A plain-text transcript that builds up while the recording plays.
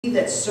He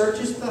that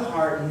searcheth the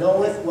heart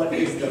knoweth what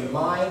is the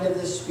mind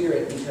of the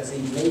Spirit, because he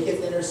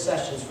maketh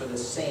intercessions for the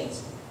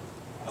saints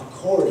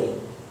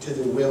according to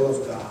the will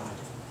of God.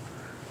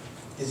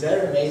 Is that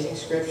an amazing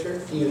scripture?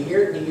 Do you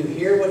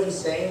hear what he's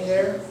saying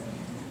there?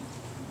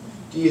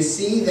 Do you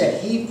see that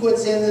he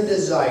puts in the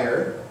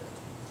desire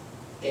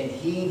and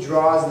he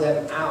draws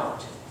them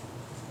out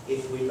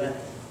if we let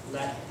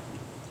him?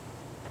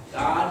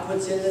 God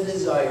puts in the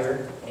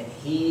desire and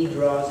he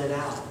draws it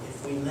out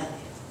if we let him.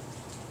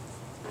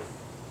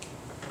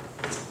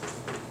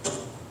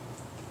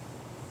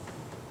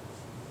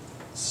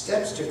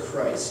 Steps to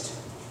Christ.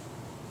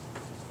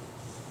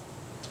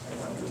 I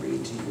want to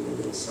read to you a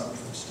little something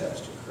from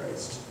Steps to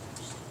Christ.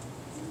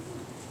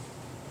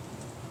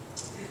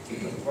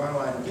 But while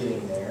I'm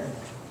getting there,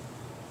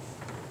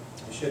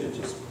 I should have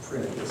just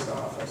printed this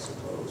off, I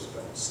suppose.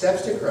 But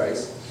Steps to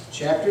Christ,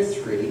 chapter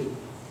 3,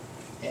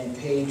 and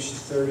page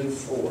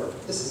 34.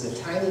 This is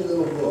a tiny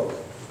little book,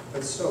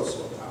 but so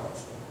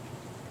powerful.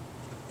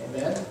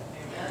 Amen?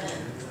 Amen.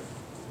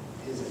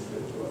 It is a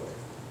good book.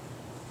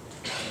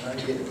 I'm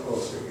going to get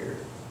closer here.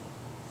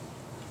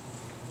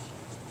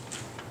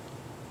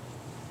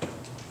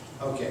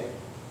 Okay.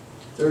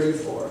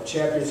 34,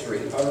 chapter 3.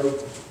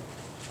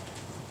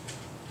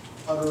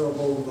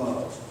 Utterable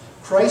love.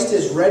 Christ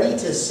is ready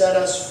to set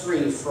us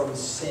free from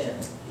sin.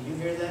 Do you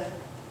hear that?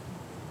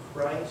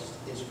 Christ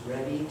is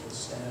ready to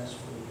set us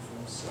free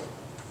from sin.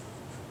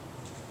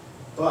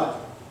 But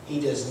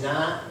he does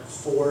not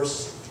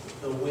force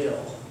the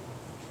will.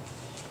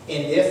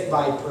 And if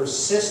by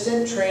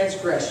persistent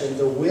transgression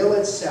the will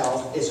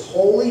itself is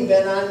wholly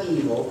bent on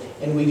evil,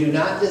 and we do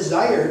not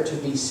desire to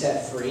be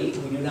set free,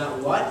 we do not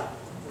what?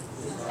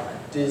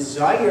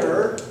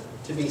 Desire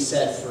to be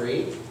set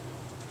free.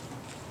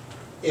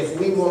 If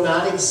we will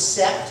not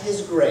accept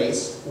his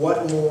grace,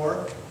 what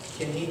more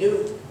can he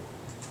do?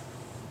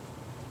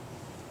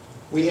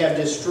 We have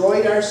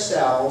destroyed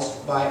ourselves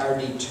by our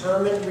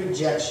determined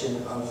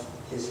rejection of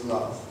his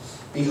love.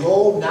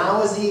 Behold,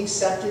 now is the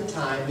accepted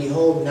time.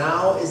 Behold,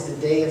 now is the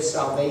day of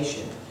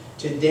salvation.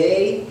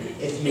 Today,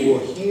 if you will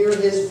hear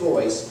his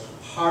voice,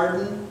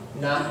 harden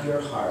not your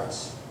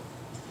hearts.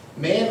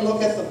 Man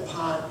looketh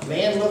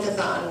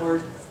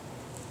onward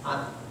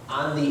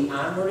on the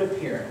outward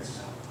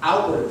appearance,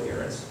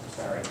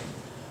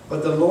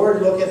 but the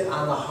Lord looketh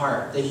on the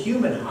heart, the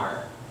human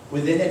heart,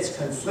 within its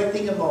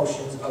conflicting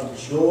emotions of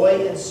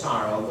joy and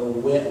sorrow,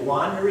 the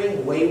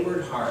wandering,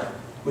 wayward heart,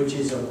 which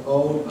is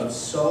abode of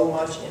so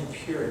much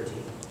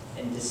impurity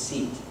and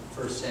deceit.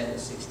 1 Samuel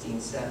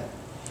 16:7.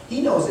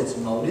 He knows its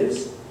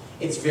motives,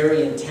 its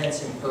very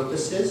intents and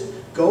purposes.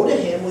 Go to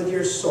him with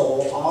your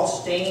soul, all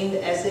stained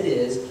as it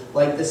is,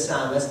 like the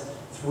psalmist.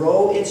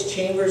 Throw its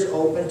chambers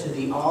open to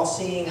the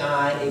all-seeing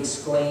eye.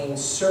 Exclaim,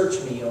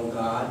 search me, O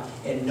God,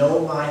 and know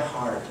my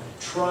heart.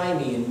 Try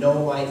me and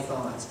know my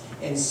thoughts,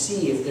 and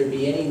see if there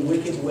be any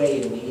wicked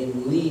way in me,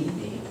 and lead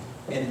me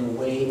in the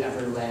way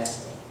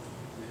everlasting.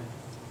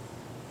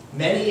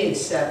 Many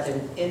accept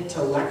an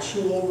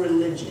intellectual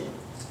religion,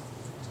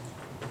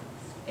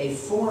 a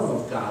form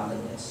of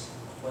godliness,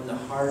 when the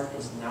heart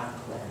is not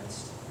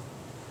cleansed.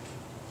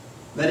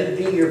 Let it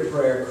be your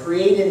prayer.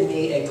 Create in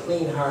me a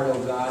clean heart, O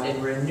God,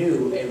 and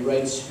renew a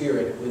right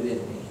spirit within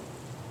me.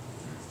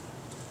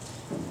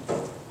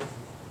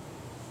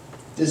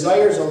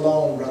 Desires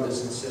alone,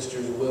 brothers and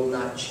sisters, will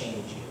not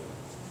change you.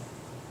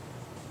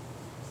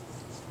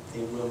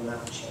 They will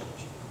not change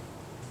you.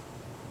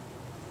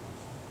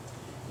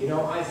 You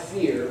know, I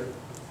fear,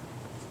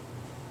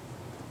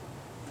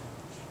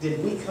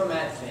 did we come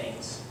at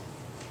things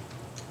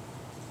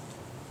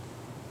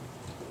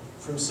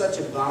from such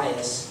a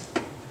bias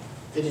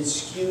that it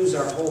skews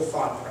our whole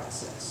thought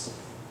process?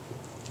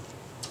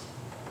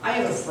 I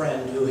have a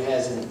friend who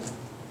has an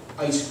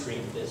ice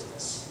cream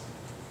business.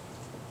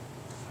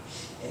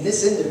 And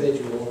this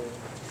individual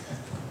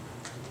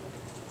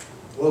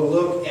will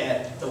look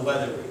at the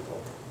weather report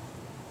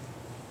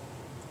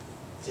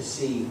to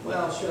see,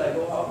 well, should I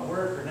go out and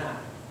work or not?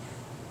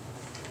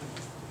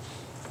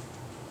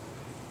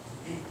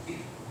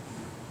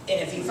 And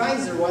if he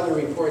finds the weather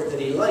report that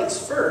he likes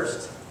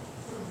first,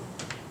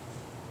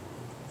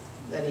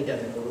 then he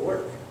doesn't go to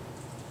work.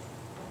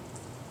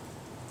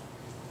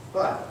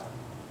 But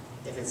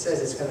if it says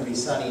it's going to be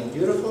sunny and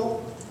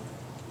beautiful,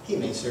 he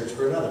may search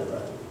for another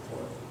weather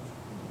report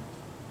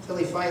until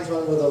he finds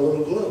one with a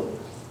little gloom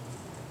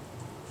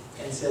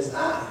and says,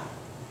 I'll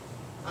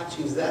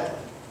choose that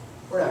one.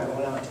 We're not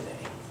going out today.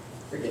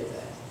 Forget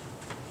that.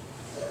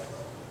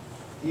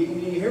 Do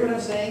you hear what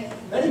I'm saying?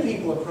 Many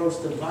people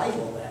approach the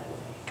Bible that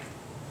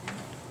way.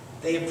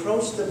 They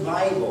approach the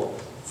Bible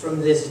from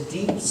this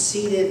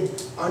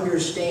deep-seated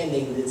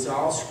understanding that's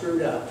all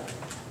screwed up.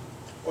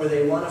 Or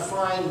they want to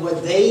find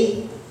what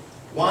they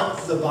want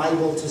the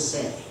Bible to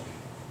say.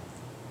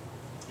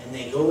 And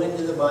they go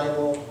into the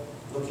Bible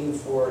looking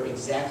for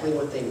exactly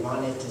what they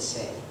want it to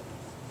say.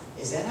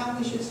 Is that how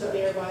we should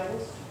study our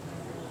Bibles?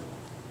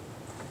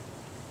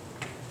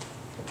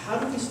 How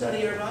do we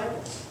study our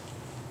Bibles?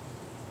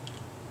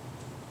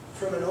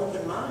 from an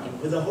open mind,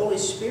 with the Holy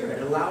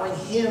Spirit, allowing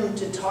Him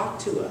to talk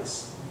to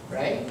us,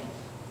 right?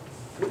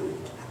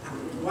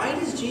 Why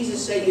does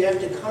Jesus say you have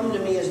to come to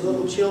me as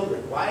little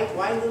children? Why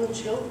little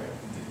children?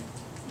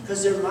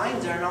 Because their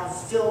minds aren't all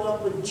filled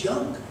up with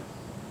junk,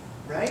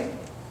 right?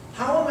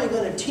 How am I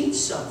going to teach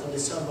something to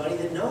somebody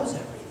that knows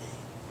everything?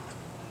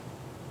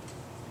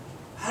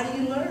 How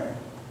do you learn?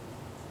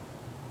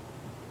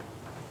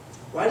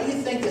 Why do you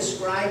think the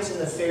scribes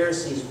and the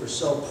Pharisees were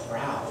so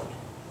proud?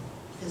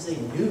 Because they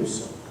knew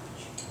so much.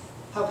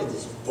 How could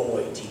this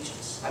boy teach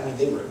us? I mean,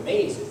 they were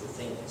amazed at the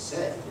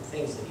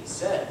things that he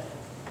said.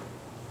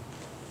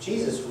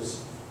 Jesus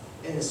was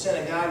in the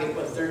synagogue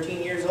at,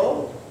 13 years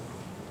old?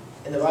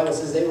 And the Bible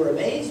says they were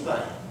amazed by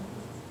him.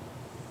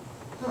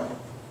 Huh.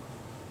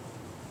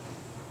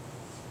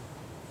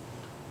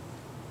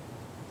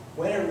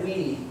 When are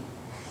we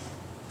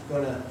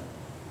going to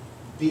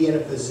be in a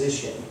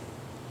position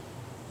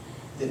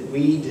that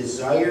we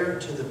desire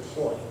to the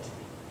point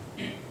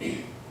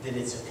that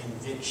it's a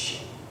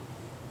conviction,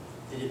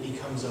 that it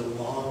becomes a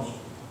longing,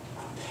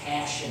 a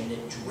passion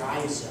that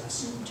drives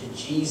us to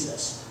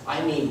Jesus?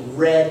 I mean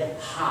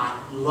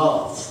red-hot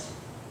love.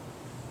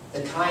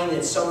 The kind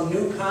that some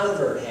new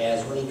convert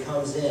has when he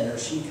comes in or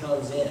she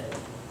comes in.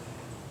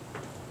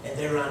 And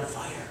they're on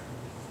fire.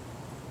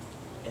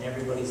 And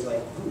everybody's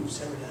like, ooh,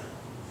 simmer down.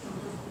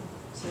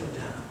 Simmer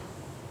down.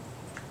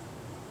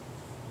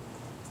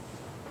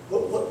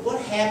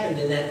 What happened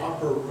in that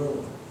upper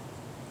room?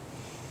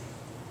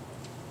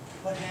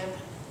 What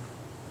happened?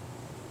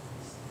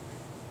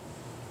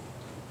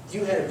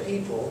 You had a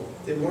people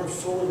that weren't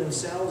full of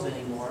themselves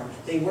anymore.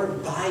 They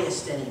weren't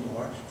biased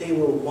anymore. They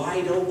were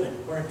wide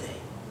open, weren't they?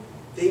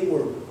 They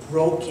were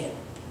broken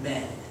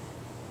men,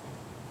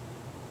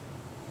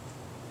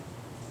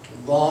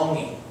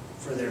 longing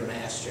for their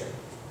master,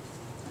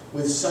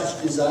 with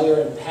such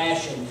desire and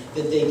passion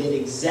that they did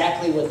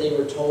exactly what they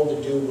were told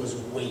to do, was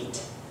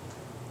wait.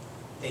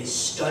 They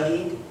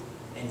studied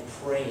and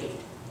prayed,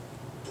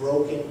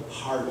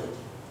 broken-hearted.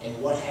 And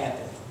what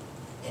happened?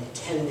 In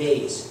 10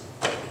 days,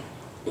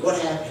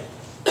 what happened?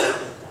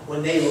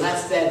 When they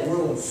left that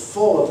room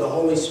full of the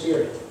Holy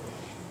Spirit.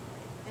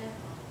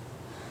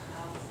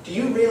 Do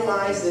you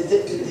realize that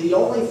the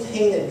only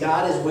thing that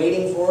God is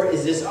waiting for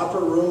is this upper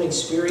room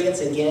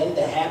experience again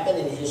to happen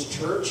in His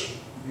church?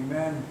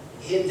 Amen.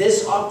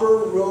 This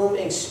upper room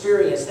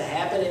experience to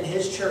happen in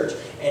His church.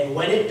 And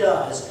when it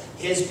does,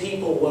 His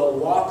people will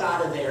walk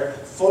out of there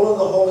full of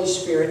the Holy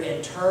Spirit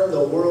and turn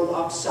the world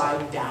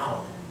upside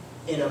down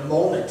in a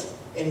moment,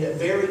 in a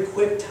very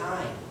quick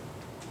time.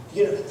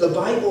 You know, the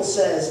Bible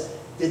says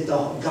that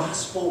the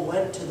gospel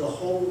went to the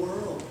whole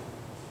world.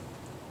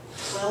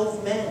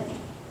 12 men.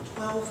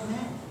 12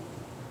 men.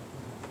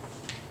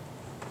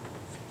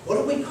 What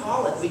do we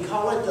call it? We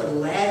call it the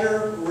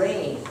latter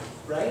rain,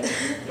 right?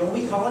 Don't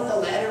we call it the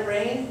latter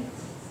rain?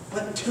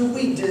 But do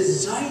we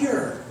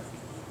desire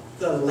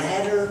the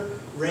latter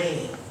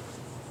rain?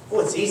 Oh,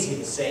 it's easy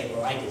to say,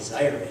 well, I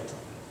desire it.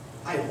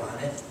 I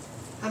want it.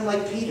 I'm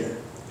like Peter.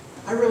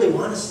 I really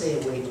want to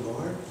stay awake,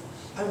 Lord.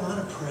 I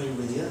want to pray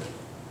with you.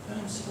 But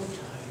I'm so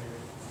tired.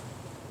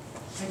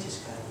 I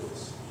just got to go to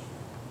sleep.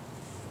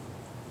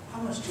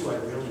 How much do I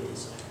really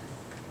desire?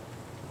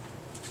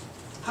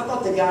 How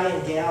about the guy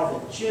and gal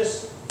that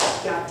just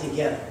got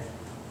together?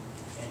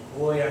 And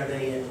boy, are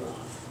they in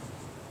love.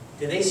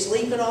 Do they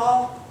sleep at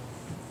all?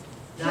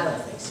 No, I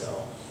don't think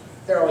so.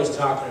 They're always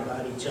talking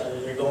about each other.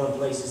 They're going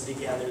places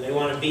together. They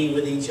want to be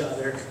with each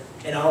other.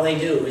 And all they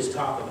do is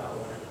talk about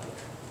one another.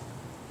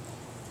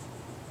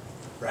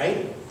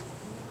 Right?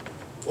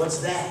 What's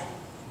that?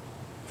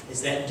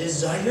 Is that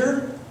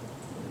desire?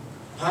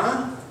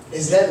 Huh?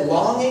 Is that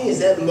longing? Is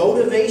that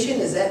motivation?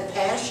 Is that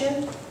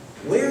passion?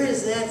 Where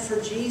is that for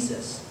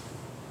Jesus?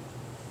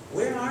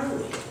 Where are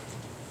we?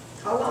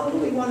 How long do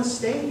we want to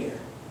stay here?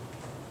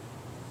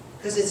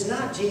 Because it's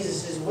not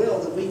Jesus' will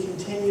that we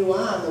continue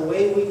on the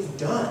way we've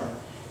done.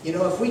 You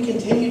know, if we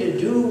continue to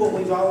do what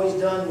we've always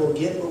done, we'll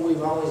get what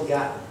we've always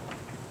gotten.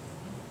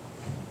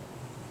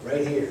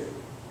 Right here.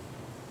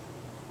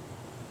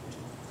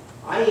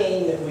 I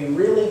aim that we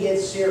really get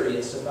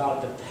serious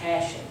about the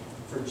passion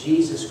for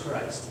Jesus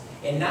Christ.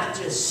 And not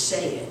just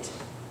say it,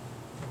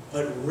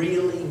 but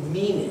really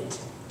mean it,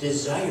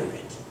 desire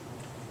it.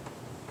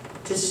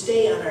 To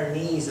stay on our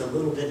knees a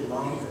little bit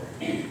longer.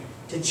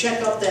 To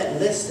check up that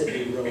list that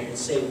we wrote and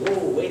say,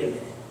 whoa, wait a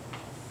minute.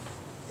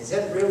 Is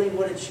that really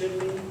what it should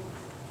be?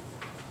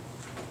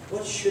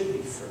 What should be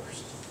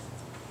first?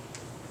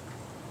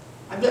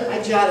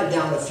 I jotted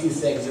down a few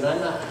things, and I'm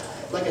not,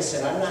 like I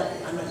said,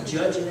 I'm not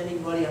judging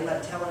anybody. I'm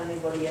not telling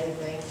anybody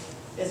anything.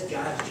 It's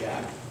God's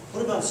job.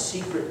 What about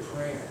secret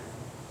prayer?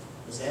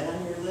 Was that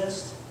on your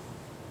list?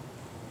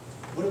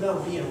 What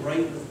about being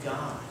right with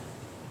God?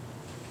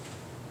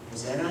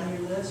 Was that on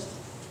your list?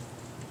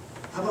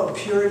 How about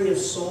purity of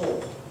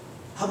soul?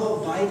 How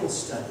about Bible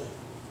study?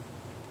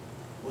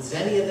 Was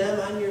any of them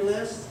on your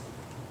list?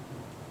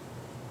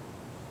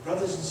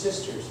 Brothers and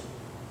sisters,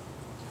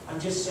 I'm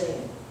just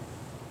saying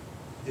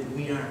that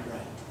we aren't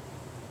right.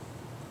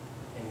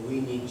 And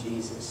we need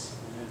Jesus.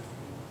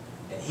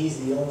 And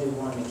He's the only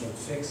one that can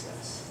fix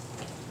us.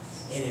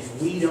 And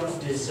if we don't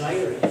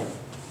desire Him,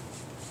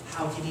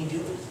 how can He do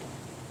it?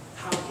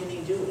 How can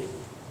He do it?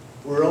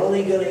 We're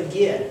only going to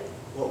get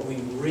what we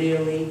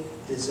really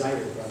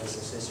desire, brothers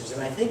and sisters.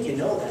 And I think you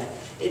know that.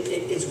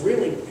 It's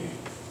really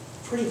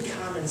pretty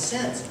common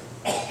sense.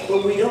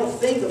 But we don't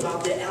think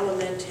about the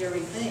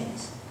elementary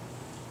things.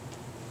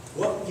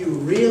 What you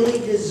really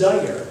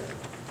desire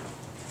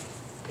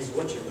is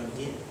what you're going to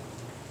get.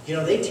 You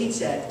know, they teach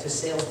that to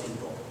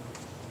salespeople.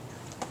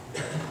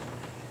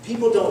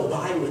 People don't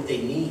buy what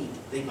they need.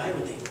 They buy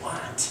what they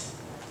want.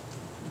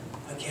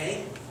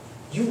 Okay?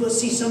 You will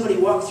see somebody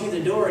walk through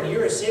the door and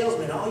you're a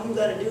salesman. All you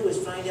got to do is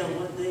find out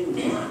what they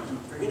want.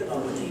 Forget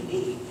about what they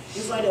need.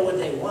 You find out what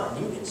they want,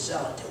 you can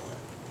sell it to them.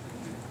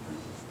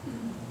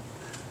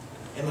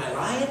 Am I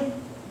lying?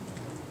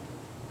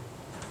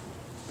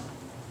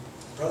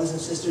 Brothers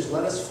and sisters,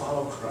 let us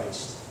follow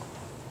Christ.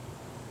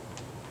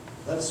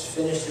 Let us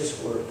finish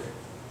this work.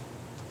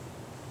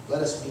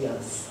 Let us be on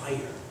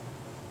fire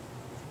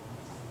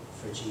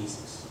for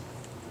Jesus.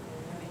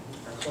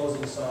 Our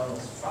closing song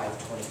is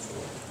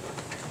 524.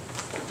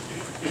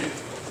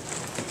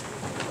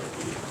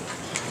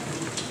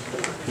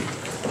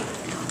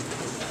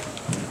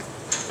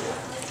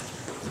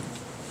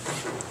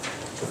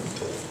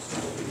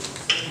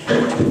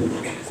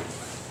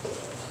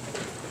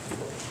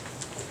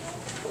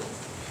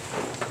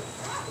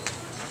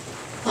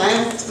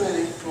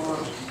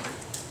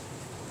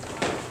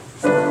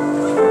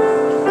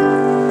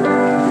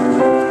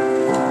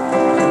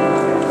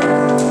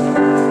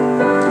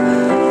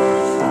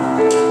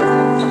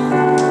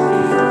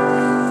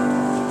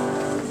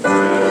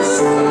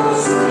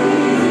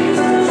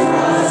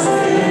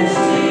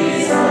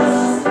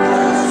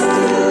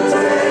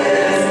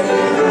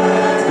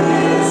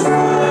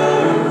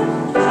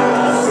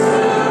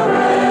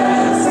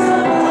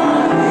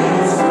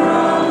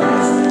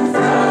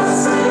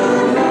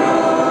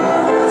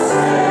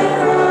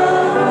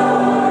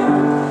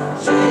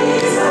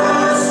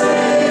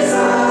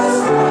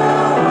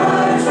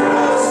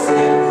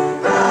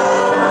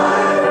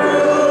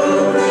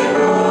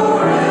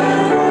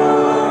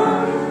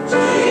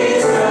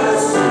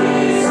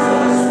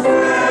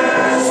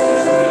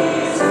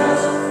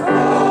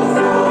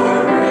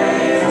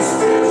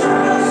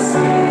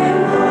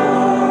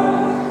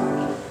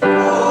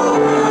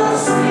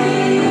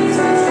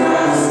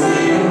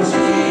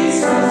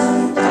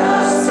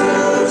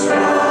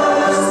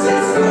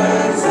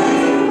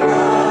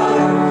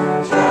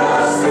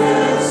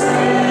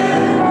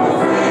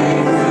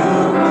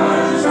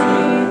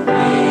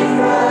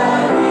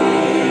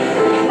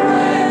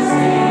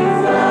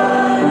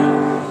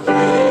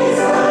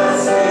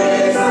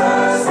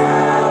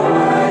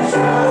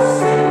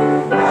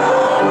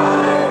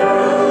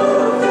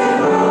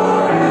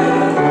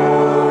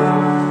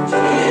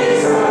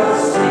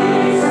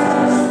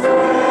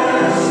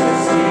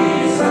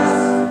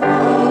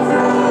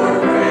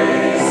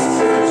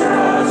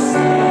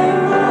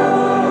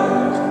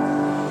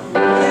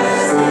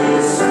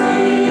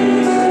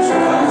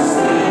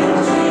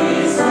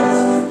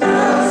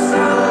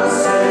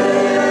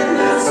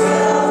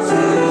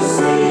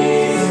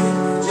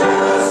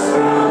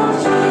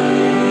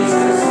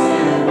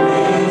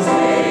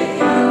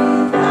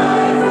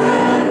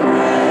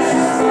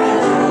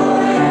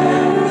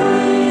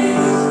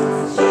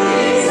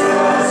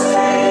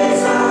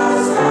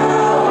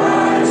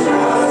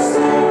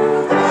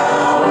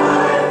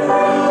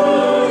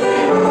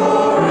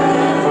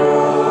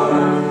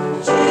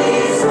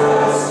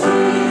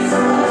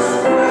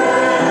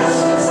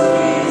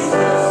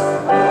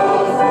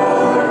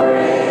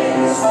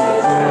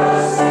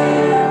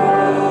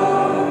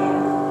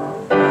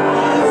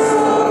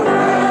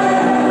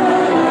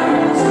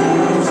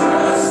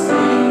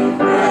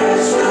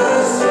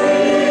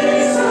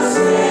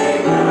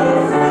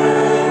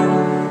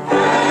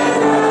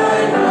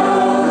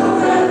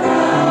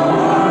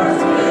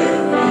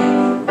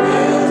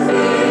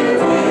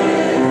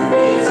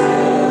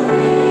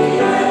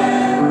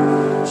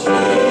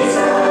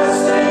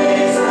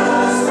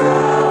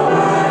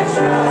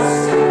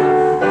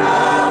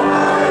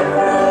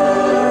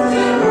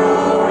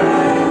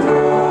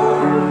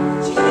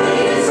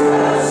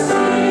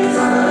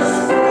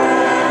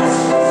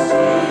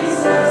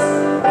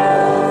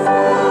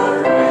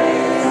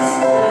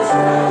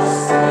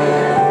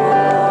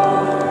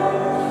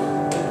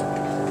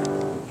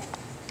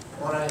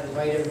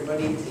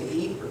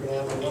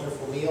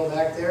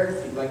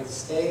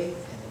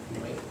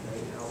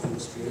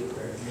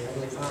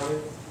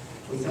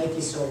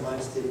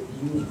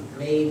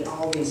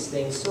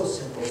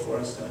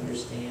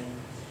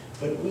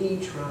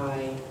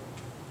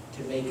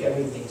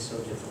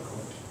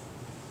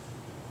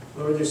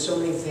 Lord, there's so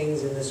many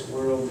things in this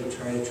world that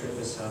try to trip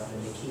us up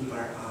and to keep our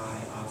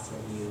eye off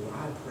from you.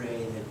 I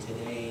pray that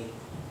today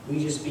we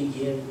just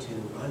begin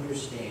to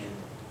understand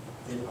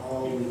that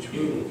all we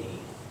truly need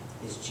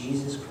is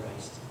Jesus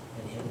Christ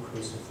and Him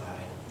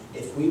crucified.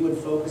 If we would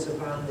focus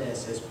upon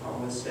this, as Paul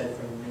has said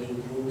from many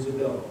moons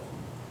ago,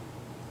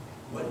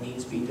 what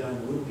needs to be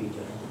done would be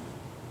done,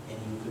 and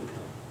you could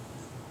come.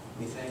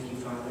 We thank you,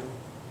 Father,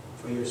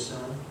 for your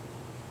Son,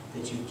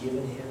 that you've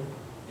given him,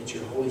 that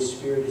your Holy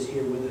Spirit is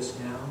here with us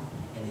now,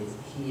 and that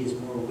he is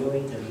more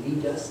willing to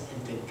lead us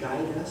and to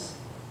guide us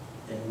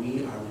than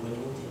we are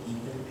willing to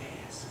even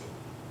ask.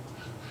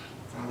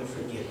 Father,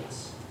 forgive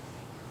us.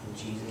 In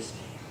Jesus' name.